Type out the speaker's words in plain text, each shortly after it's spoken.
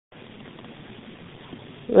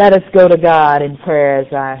Let us go to God in prayer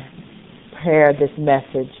as I prepare this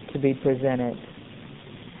message to be presented.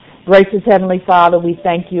 Gracious Heavenly Father, we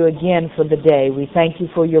thank you again for the day. We thank you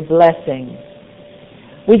for your blessings.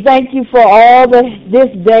 We thank you for all that this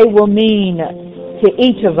day will mean to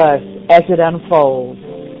each of us as it unfolds.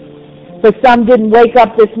 For some didn't wake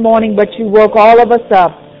up this morning, but you woke all of us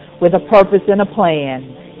up with a purpose and a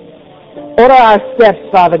plan. Order our steps,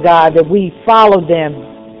 Father God, that we follow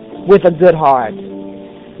them with a good heart.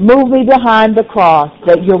 Move me behind the cross,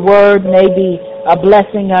 that your word may be a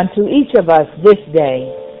blessing unto each of us this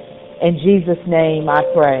day. In Jesus' name I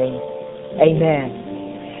pray. Amen.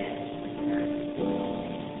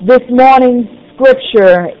 This morning's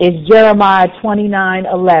scripture is Jeremiah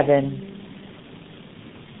 29:11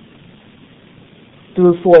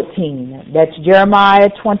 through 14. That's Jeremiah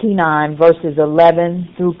 29, verses 11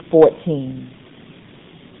 through 14.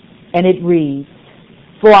 And it reads,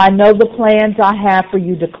 "For I know the plans I have for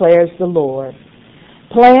you, declares the Lord,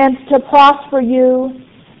 plans to prosper you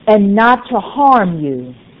and not to harm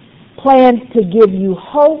you, plans to give you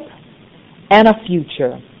hope and a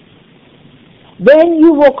future. Then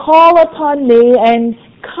you will call upon me and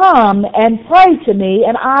come and pray to me,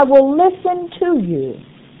 and I will listen to you.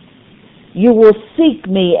 You will seek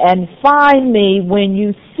me and find me when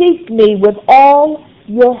you seek me with all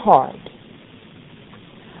your heart.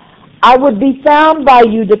 I would be found by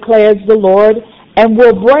you, declares the Lord, and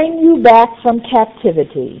will bring you back from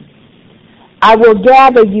captivity. I will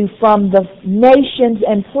gather you from the nations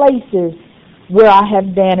and places where I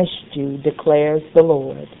have banished you, declares the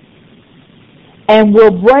Lord, and will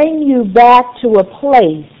bring you back to a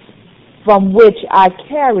place from which I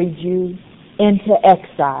carried you into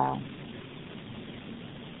exile."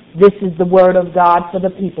 This is the word of God for the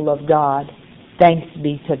people of God. Thanks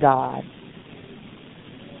be to God.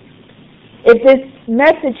 If this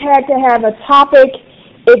message had to have a topic,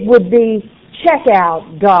 it would be check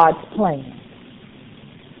out God's plan.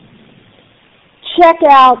 Check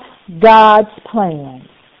out God's plan.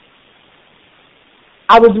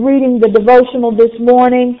 I was reading the devotional this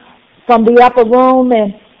morning from the upper room,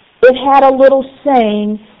 and it had a little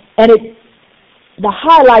saying, and the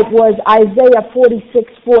highlight was Isaiah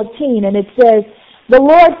 46:14, and it says, "The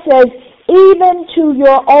Lord says, even to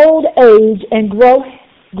your old age and gray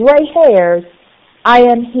hairs, I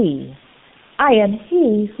am He. I am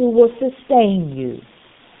He who will sustain you.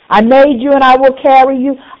 I made you and I will carry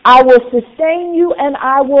you. I will sustain you and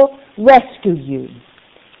I will rescue you."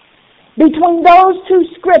 Between those two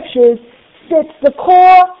scriptures sits the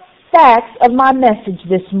core facts of my message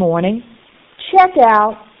this morning. Check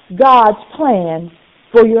out God's plan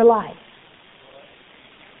for your life.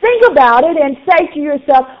 Think about it and say to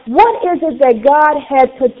yourself, what is it that God has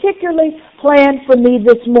particularly planned for me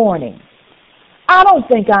this morning? I don't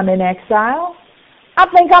think I'm in exile. I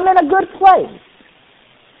think I'm in a good place.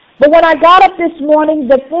 But when I got up this morning,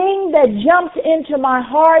 the thing that jumped into my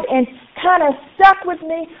heart and kind of stuck with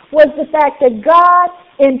me was the fact that God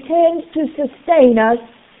intends to sustain us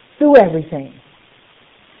through everything.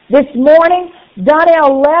 This morning,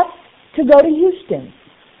 Donnell left to go to Houston.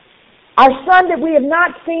 Our son that we have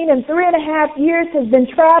not seen in 3.5 years has been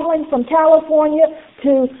traveling from California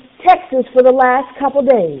to Texas for the last couple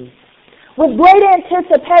days. With great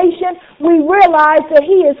anticipation, we realize that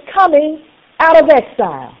he is coming out of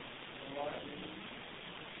exile.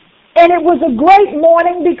 And it was a great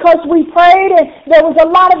morning because we prayed and there was a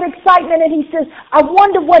lot of excitement, and he says, "I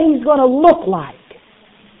wonder what he's going to look like."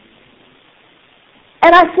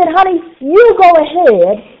 And I said, "Honey, you go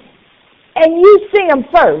ahead and you see him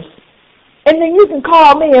first, and then you can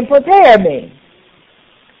call me and prepare me."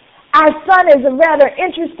 Our son is a rather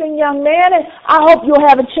interesting young man, and I hope you'll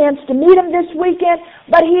have a chance to meet him this weekend,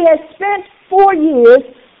 but he has spent 4 years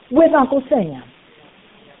with Uncle Sam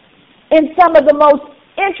in some of the most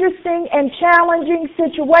interesting and challenging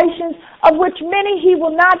situations, of which many he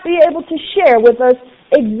will not be able to share with us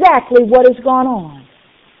exactly what has gone on.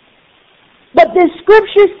 But this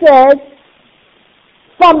scripture says,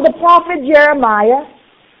 from the prophet Jeremiah,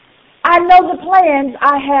 "I know the plans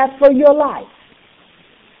I have for your life."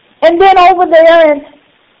 And then over there in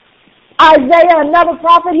Isaiah, another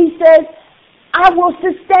prophet, he says, "I will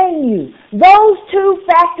sustain you." Those two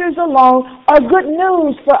factors alone are good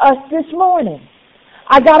news for us this morning.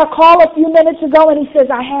 I got a call a few minutes ago, and he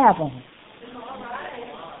says, "I have them.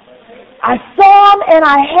 I saw them and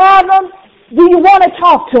I have them. Do you want to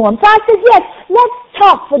talk to him?" So I said, "Yes, let's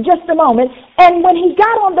talk for just a moment." And when he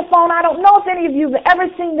got on the phone, I don't know if any of you have ever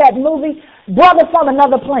seen that movie, Brother from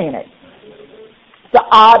Another Planet. It's an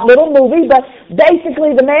odd little movie, but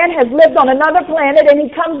basically the man has lived on another planet and he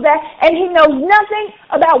comes back and he knows nothing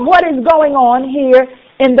about what is going on here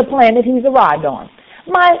in the plan that he's arrived on.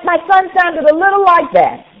 My son sounded a little like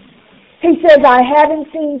that. He says, I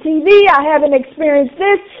haven't seen TV, I haven't experienced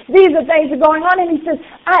this, these are things that are going on. And he says,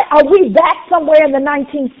 are we back somewhere in the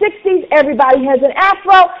 1960s? Everybody has an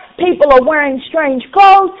afro, people are wearing strange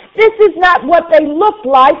clothes. This is not what they looked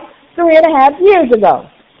like 3.5 years ago.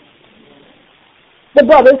 The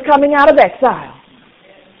brother's coming out of exile.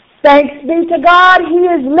 Thanks be to God, he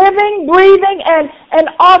is living, breathing, and an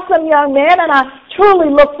awesome young man, and I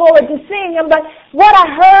truly look forward to seeing him. But what I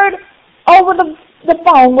heard over the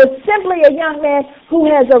phone was simply a young man who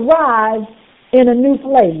has arrived in a new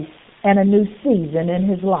place and a new season in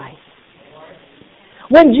his life.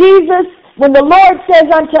 When the Lord says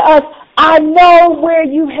unto us, I know where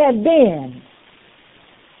you have been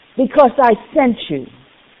because I sent you.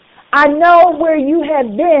 I know where you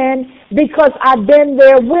have been because I've been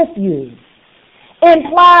there with you,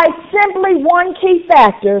 implies simply one key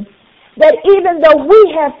factor, that even though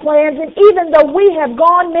we have plans and even though we have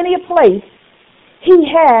gone many a place,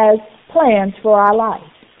 he has plans for our life.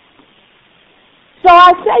 So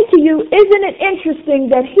I say to you, isn't it interesting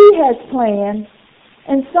that he has plans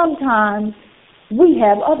and sometimes we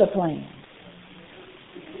have other plans?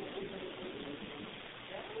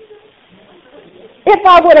 If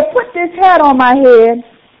I were to put this hat on my head,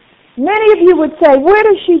 many of you would say, where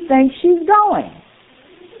does she think she's going?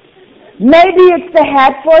 Maybe it's the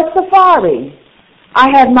hat for a safari. I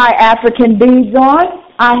have my African beads on,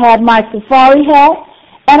 I have my safari hat,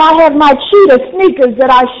 and I have my cheetah sneakers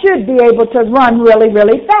that I should be able to run really,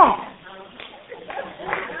 really fast.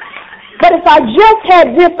 But if I just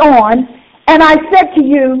had this on and I said to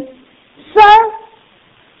you, sir,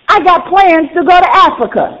 I got plans to go to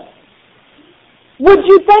Africa, would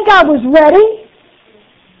you think I was ready?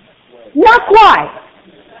 Not quite.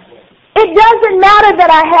 It doesn't matter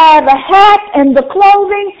that I have a hat and the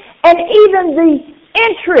clothing and even the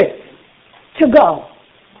interest to go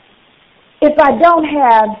if I don't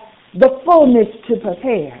have the fullness to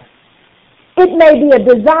prepare. It may be a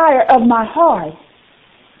desire of my heart,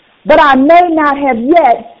 but I may not have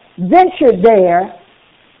yet ventured there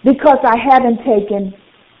because I haven't taken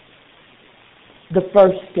the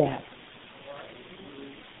first step.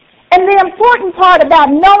 And the important part about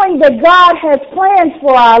knowing that God has plans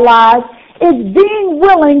for our lives is being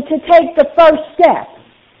willing to take the first step.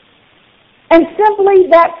 And simply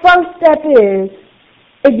that first step is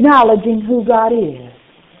acknowledging who God is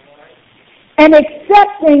and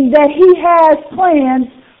accepting that he has plans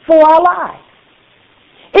for our lives.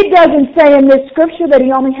 It doesn't say in this scripture that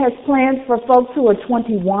he only has plans for folks who are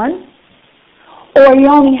 21, or he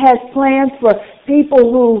only has plans for people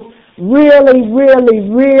who really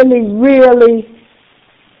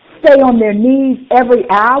stay on their knees every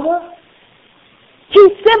hour.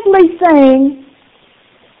 He's simply saying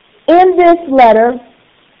in this letter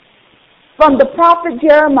from the prophet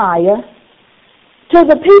Jeremiah to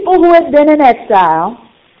the people who have been in exile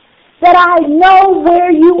that I know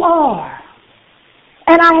where you are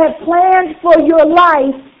and I have plans for your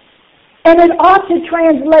life, and it ought to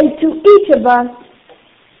translate to each of us,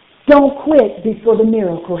 don't quit before the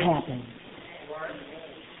miracle happens.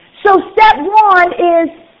 So step one is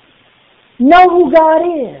know who God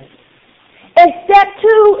is. And step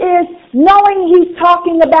two is knowing he's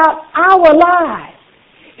talking about our lives.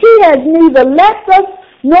 He has neither left us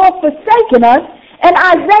nor forsaken us. And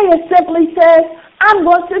Isaiah simply says, I'm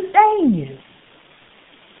going to sustain you.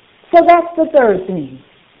 So that's the third thing.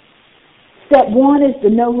 Step one is to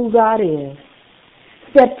know who God is.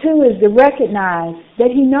 Step two is to recognize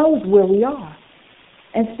that he knows where we are.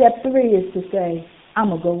 And step three is to say, I'm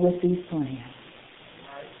going to go with these plans.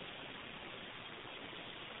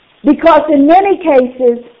 Because in many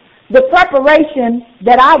cases, the preparation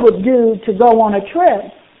that I would do to go on a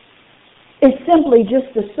trip is simply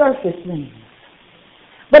just the surface thing.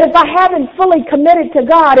 But if I haven't fully committed to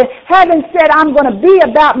God and haven't said I'm going to be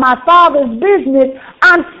about my Father's business,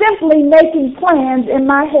 I'm simply making plans in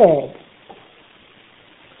my head.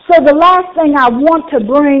 So the last thing I want to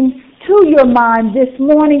bring to your mind this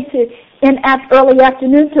morning in early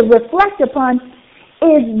afternoon to reflect upon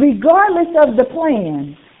is, regardless of the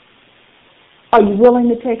plan, are you willing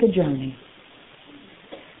to take a journey?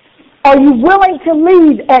 Are you willing to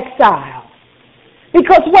leave exile?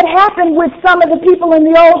 Because what happened with some of the people in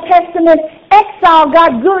the Old Testament, exile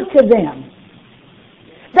got good to them.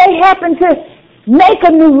 They happened to make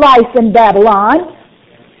a new life in Babylon,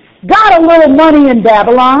 got a little money in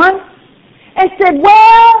Babylon, and said,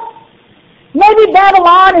 well, maybe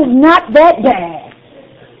Babylon is not that bad.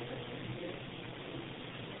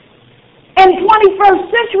 In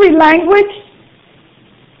 21st century language,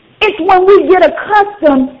 it's when we get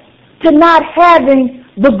accustomed to not having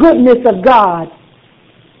the goodness of God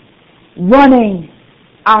running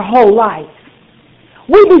our whole life.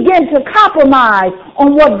 We begin to compromise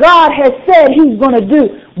on what God has said He's going to do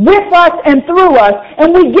with us and through us,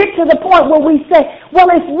 and we get to the point where we say, well,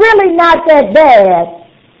 it's really not that bad,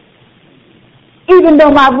 even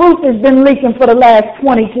though my roof has been leaking for the last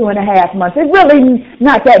 22 and a half months. It's really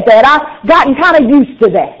not that bad. I've gotten kind of used to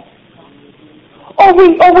that. Or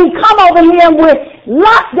we come over here and we're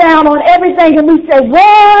locked down on everything, and we say,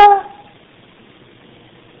 well,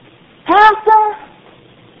 Pastor,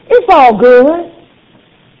 it's all good.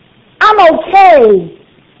 I'm okay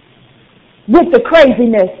with the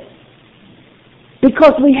craziness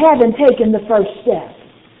because we haven't taken the first step.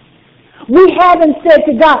 We haven't said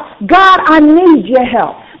to God, God, I need your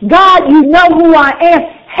help. God, you know who I am.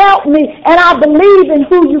 Help me, and I believe in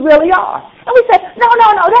who you really are. And we say, no,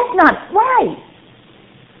 that's not right.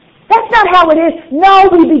 That's not how it is. No,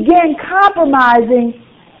 we begin compromising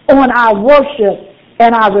on our worship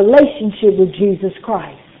and our relationship with Jesus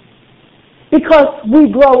Christ because we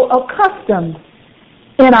grow accustomed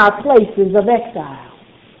in our places of exile.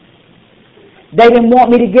 They didn't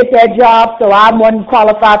want me to get that job, so I wasn't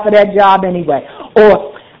qualified for that job anyway.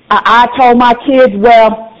 Or I told my kids,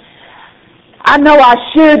 well, I know I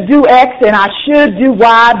should do X and I should do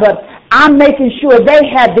Y, but I'm making sure they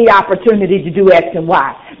have the opportunity to do X and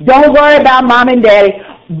Y. Don't worry about Mom and Daddy.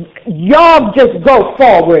 Y'all just go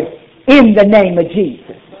forward in the name of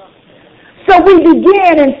Jesus. So we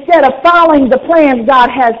begin, instead of following the plans God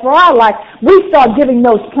has for our life, we start giving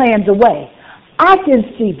those plans away. I can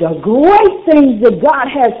see the great things that God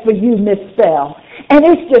has for you, Miss Bell, and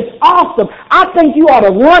it's just awesome. I think you ought to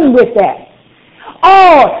run with that.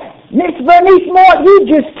 Oh, Miss Bernice Moore, you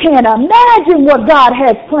just can't imagine what God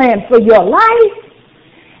has planned for your life.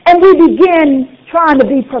 And we begin trying to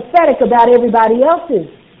be prophetic about everybody else's,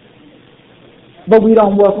 but we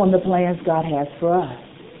don't work on the plans God has for us.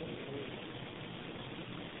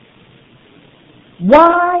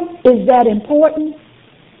 Why is that important?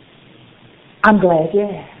 I'm glad you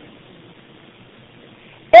asked.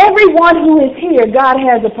 Everyone who is here, God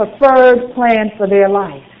has a preferred plan for their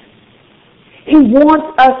life. He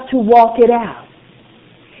wants us to walk it out.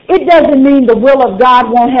 It doesn't mean the will of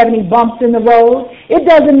God won't have any bumps in the road. It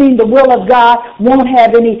doesn't mean the will of God won't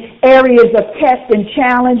have any areas of test and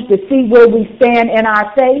challenge to see where we stand in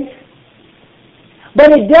our faith.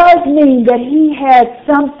 But it does mean that He has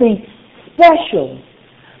something special.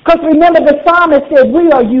 Because remember, the psalmist said, we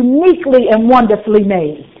are uniquely and wonderfully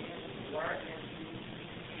made.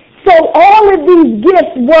 So all of these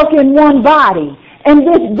gifts work in one body. And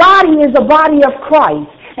this body is a body of Christ.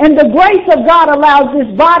 And the grace of God allows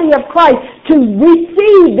this body of Christ to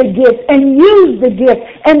receive the gift and use the gift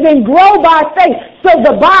and then grow by faith. So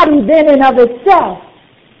the body then and of itself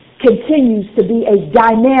continues to be a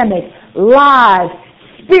dynamic, live,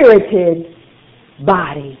 spirited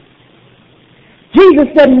body. Jesus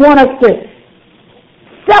didn't want us to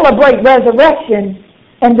celebrate resurrection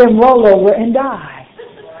and then roll over and die.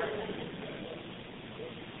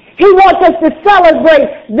 He wants us to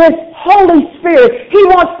celebrate this Holy Spirit. He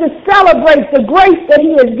wants to celebrate the grace that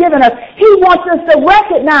He has given us. He wants us to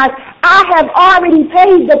recognize, I have already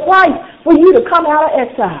paid the price for you to come out of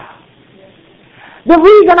exile. The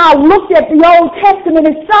reason I looked at the Old Testament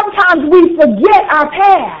is sometimes we forget our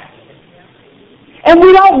past. And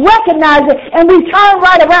we don't recognize it, and we turn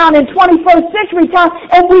right around in 21st century time,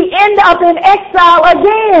 and we end up in exile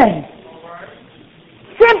again.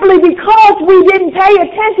 Simply because we didn't pay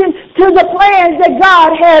attention to the plans that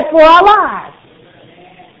God had for our lives.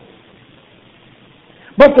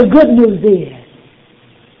 But the good news is,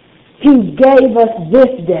 He gave us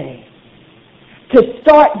this day to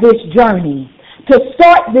start this journey, to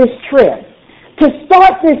start this trip, to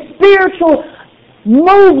start this spiritual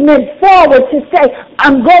movement forward to say,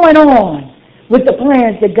 I'm going on with the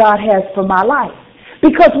plans that God has for my life.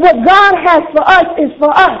 Because what God has for us is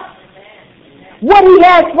for us. What He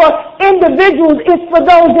has for individuals is for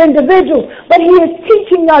those individuals. But He is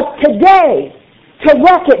teaching us today to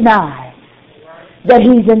recognize that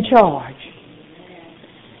He's in charge.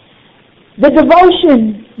 The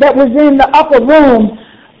devotion that was in the upper room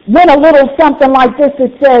went a little something like this.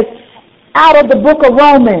 It says, out of the book of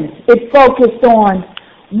Romans, it focused on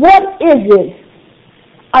what is it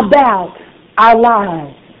about our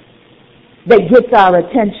lives that gets our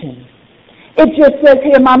attention. It just says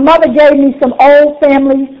here, my mother gave me some old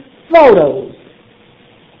family photos,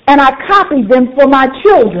 and I copied them for my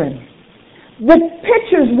children. The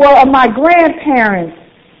pictures were of my grandparents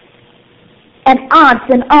and aunts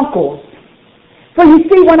and uncles. So you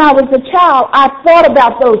see, when I was a child, I thought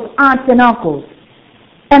about those aunts and uncles.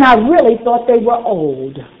 And I really thought they were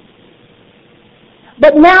old.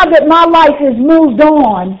 But now that my life has moved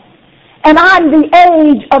on, and I'm the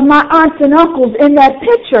age of my aunts and uncles in that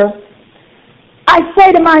picture, I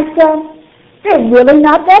say to myself, they're really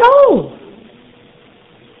not that old.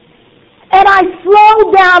 And I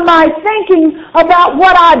slow down my thinking about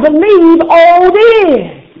what I believe old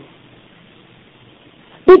is.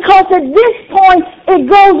 Because at this point, it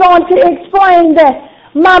goes on to explain that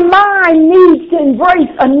my mind needs to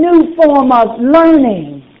embrace a new form of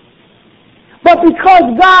learning. But because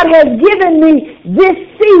God has given me this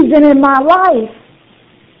season in my life,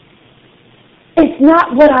 it's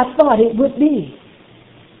not what I thought it would be.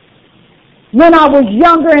 When I was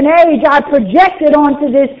younger in age, I projected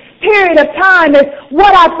onto this period of time as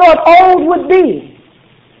what I thought old would be.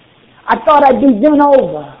 I thought I'd be bent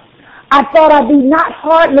over. I thought I'd be not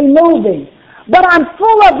hardly moving. But I'm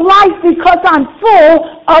full of life because I'm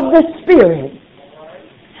full of the Spirit.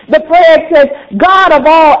 The prayer says, God of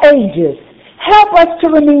all ages, help us to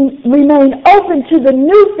remain open to the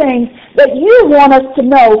new things that you want us to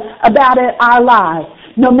know about our lives,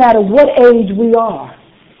 no matter what age we are.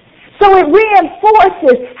 So it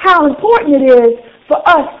reinforces how important it is for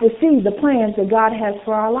us to see the plans that God has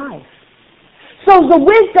for our life. So the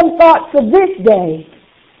wisdom thought for this day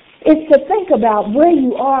is to think about where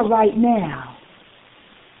you are right now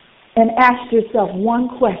and ask yourself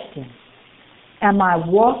one question. Am I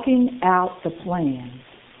walking out the plans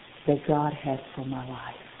that God has for my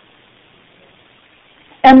life?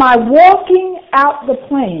 Am I walking out the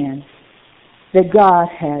plans that God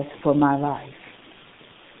has for my life?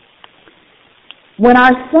 When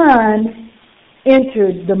our son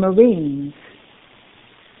entered the Marines,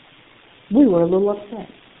 we were a little upset.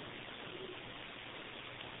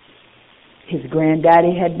 His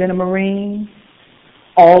granddaddy had been a Marine.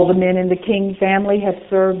 All the men in the King family had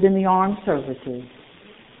served in the armed services.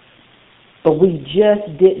 But we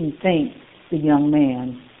just didn't think the young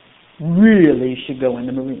man really should go in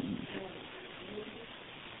the Marines.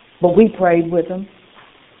 But we prayed with him.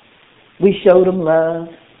 We showed him love.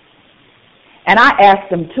 And I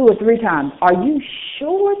asked him 2 or 3 times, are you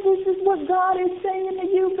sure this is what God is saying to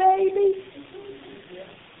you, baby?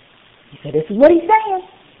 He said, this is what he's saying.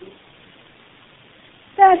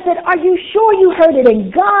 And I said, are you sure you heard it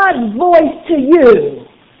in God's voice to you?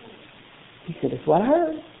 He said, it's what I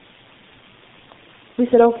heard. We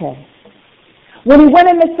said, okay. When he went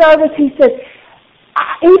in the service, he said,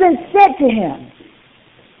 I even said to him,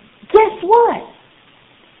 guess what?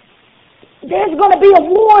 There's going to be a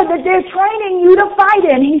war that they're training you to fight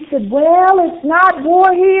in. He said, well, it's not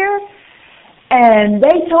war here. And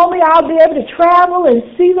they told me I'll be able to travel and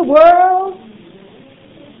see the world.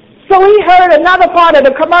 So he heard another part of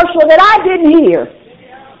the commercial that I didn't hear.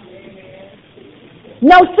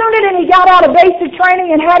 No sooner than he got out of basic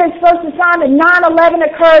training and had his first assignment, 9/11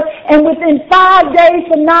 occurred. And within 5 days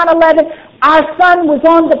from 9/11, our son was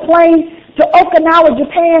on the plane to Okinawa,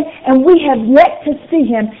 Japan, and we have yet to see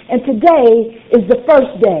him. And today is the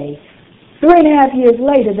first day, 3.5 years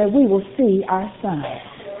later, that we will see our son.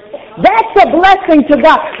 That's a blessing to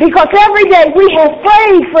God, because every day we have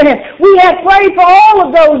prayed for him. We have prayed for all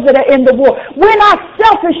of those that are in the war. We're not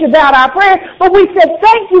selfish about our prayers, but we said,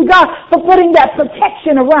 thank you, God, for putting that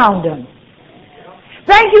protection around him.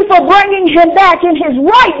 Thank you for bringing him back in his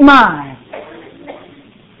right mind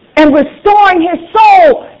and restoring his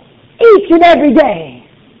soul each and every day.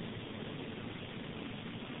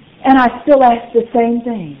 And I still ask the same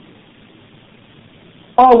thing.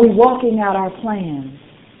 Are we walking out our plans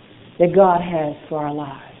that God has for our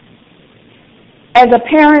lives? As a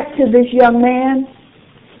parent to this young man,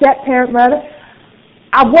 step-parent rather,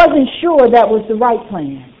 I wasn't sure that was the right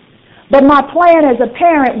plan. But my plan as a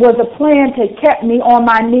parent was a plan that kept me on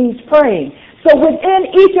my knees praying. So within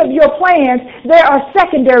each of your plans, there are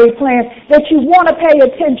secondary plans that you want to pay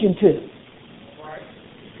attention to.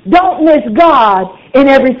 Don't miss God in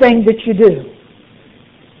everything that you do.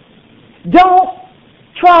 Don't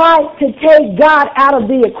try to take God out of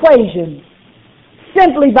the equation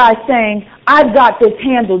simply by saying, I've got this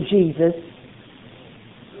handled, Jesus.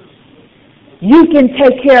 You can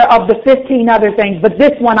take care of the 15 other things, but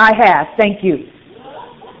this one I have. Thank you.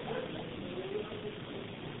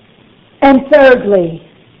 And thirdly,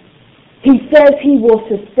 he says he will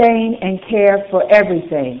sustain and care for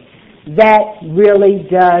everything. That really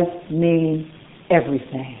does mean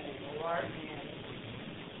everything.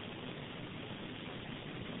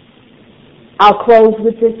 I'll close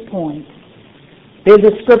with this point. There's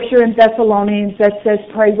a scripture in Thessalonians that says,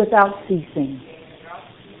 pray without ceasing.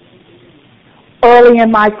 Early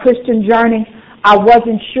in my Christian journey, I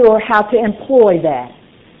wasn't sure how to employ that.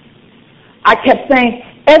 I kept saying,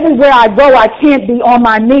 Everywhere I go, I can't be on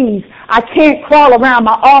my knees. I can't crawl around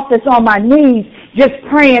my office on my knees just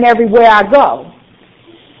praying everywhere I go.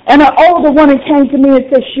 And an older woman came to me and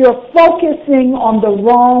said, you're focusing on the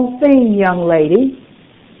wrong thing, young lady.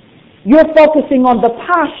 You're focusing on the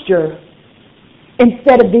posture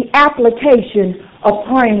instead of the application of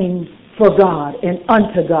praying for God and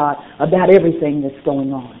unto God about everything that's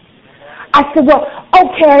going on. I said, well,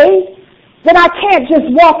 okay, then I can't just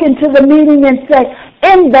walk into the meeting and say,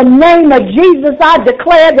 in the name of Jesus, I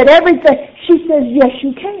declare that everything. She says, yes,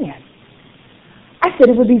 you can. I said,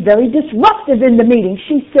 it would be very disruptive in the meeting.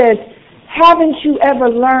 She says, haven't you ever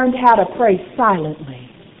learned how to pray silently?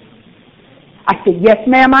 I said, yes,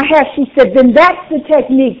 ma'am, I have. She said, then that's the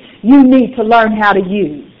technique you need to learn how to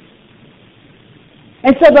use.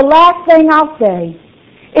 And so the last thing I'll say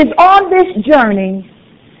is on this journey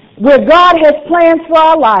where God has plans for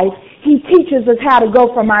our life, He teaches us how to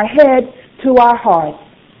go from our head to our heart.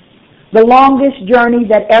 The longest journey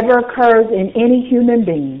that ever occurs in any human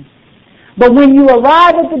being. But when you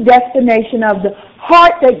arrive at the destination of the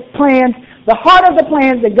heart of the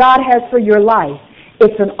plans that God has for your life,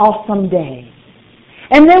 it's an awesome day.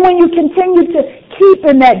 And then when you continue to keep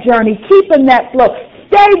in that journey, keep in that flow,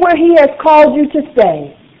 stay where He has called you to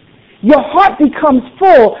stay, your heart becomes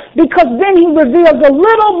full because then He reveals a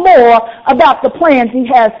little more about the plans He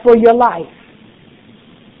has for your life.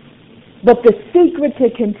 But the secret to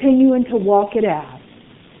continuing to walk it out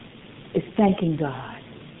is thanking God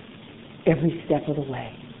every step of the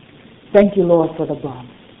way. Thank you, Lord, for the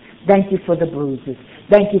bumps. Thank you for the bruises.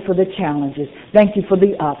 Thank you for the challenges. Thank you for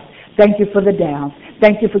the ups. Thank you for the downs.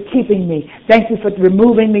 Thank you for keeping me. Thank you for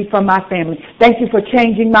removing me from my family. Thank you for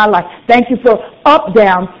changing my life. Thank you for up,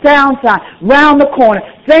 down, sound, sign, round the corner.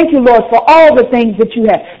 Thank you, Lord, for all the things that you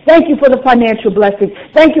have. Thank you for the financial blessings.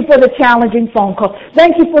 Thank you for the challenging phone calls.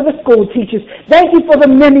 Thank you for the school teachers. Thank you for the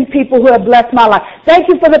many people who have blessed my life. Thank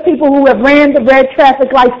you for the people who have ran the red traffic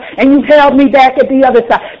lights and you held me back at the other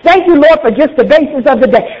side. Thank you, Lord, for just the basis of the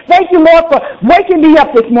day. Thank you, Lord, for waking me up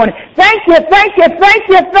this morning. Thank you, thank you, thank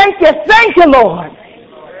you, thank you, thank you, Lord.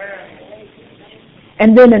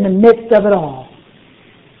 And then in the midst of it all,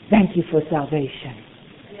 thank you for salvation.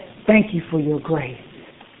 Thank you for your grace.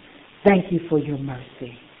 Thank you for your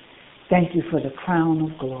mercy. Thank you for the crown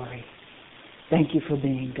of glory. Thank you for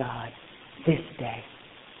being God this day.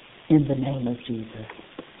 In the name of Jesus,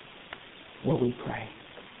 will we pray.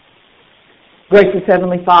 Gracious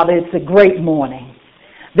Heavenly Father, it's a great morning.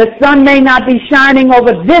 The sun may not be shining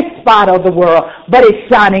over this spot of the world, but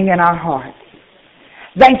it's shining in our hearts.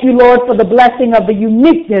 Thank you, Lord, for the blessing of the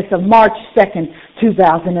uniqueness of March 2nd,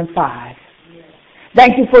 2005.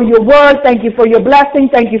 Thank you for your word. Thank you for your blessing.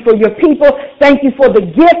 Thank you for your people. Thank you for the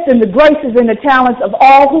gifts and the graces and the talents of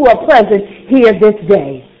all who are present here this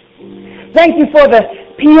day. Thank you for the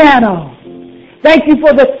piano. Thank you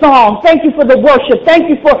for the song. Thank you for the worship. Thank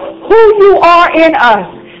you for who you are in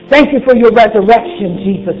us. Thank you for your resurrection,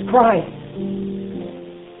 Jesus Christ.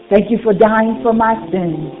 Thank you for dying for my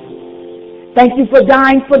sins. Thank you for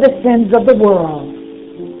dying for the sins of the world.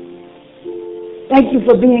 Thank you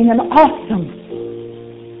for being an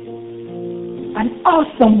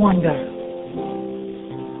awesome wonder.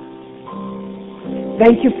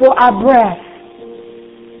 Thank you for our breath.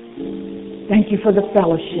 Thank you for the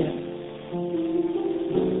fellowship.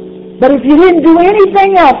 But if you didn't do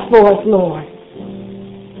anything else for us, Lord,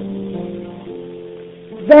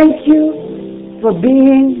 thank you for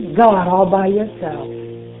being God all by yourself.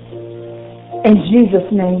 In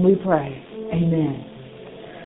Jesus' name we pray. Amen.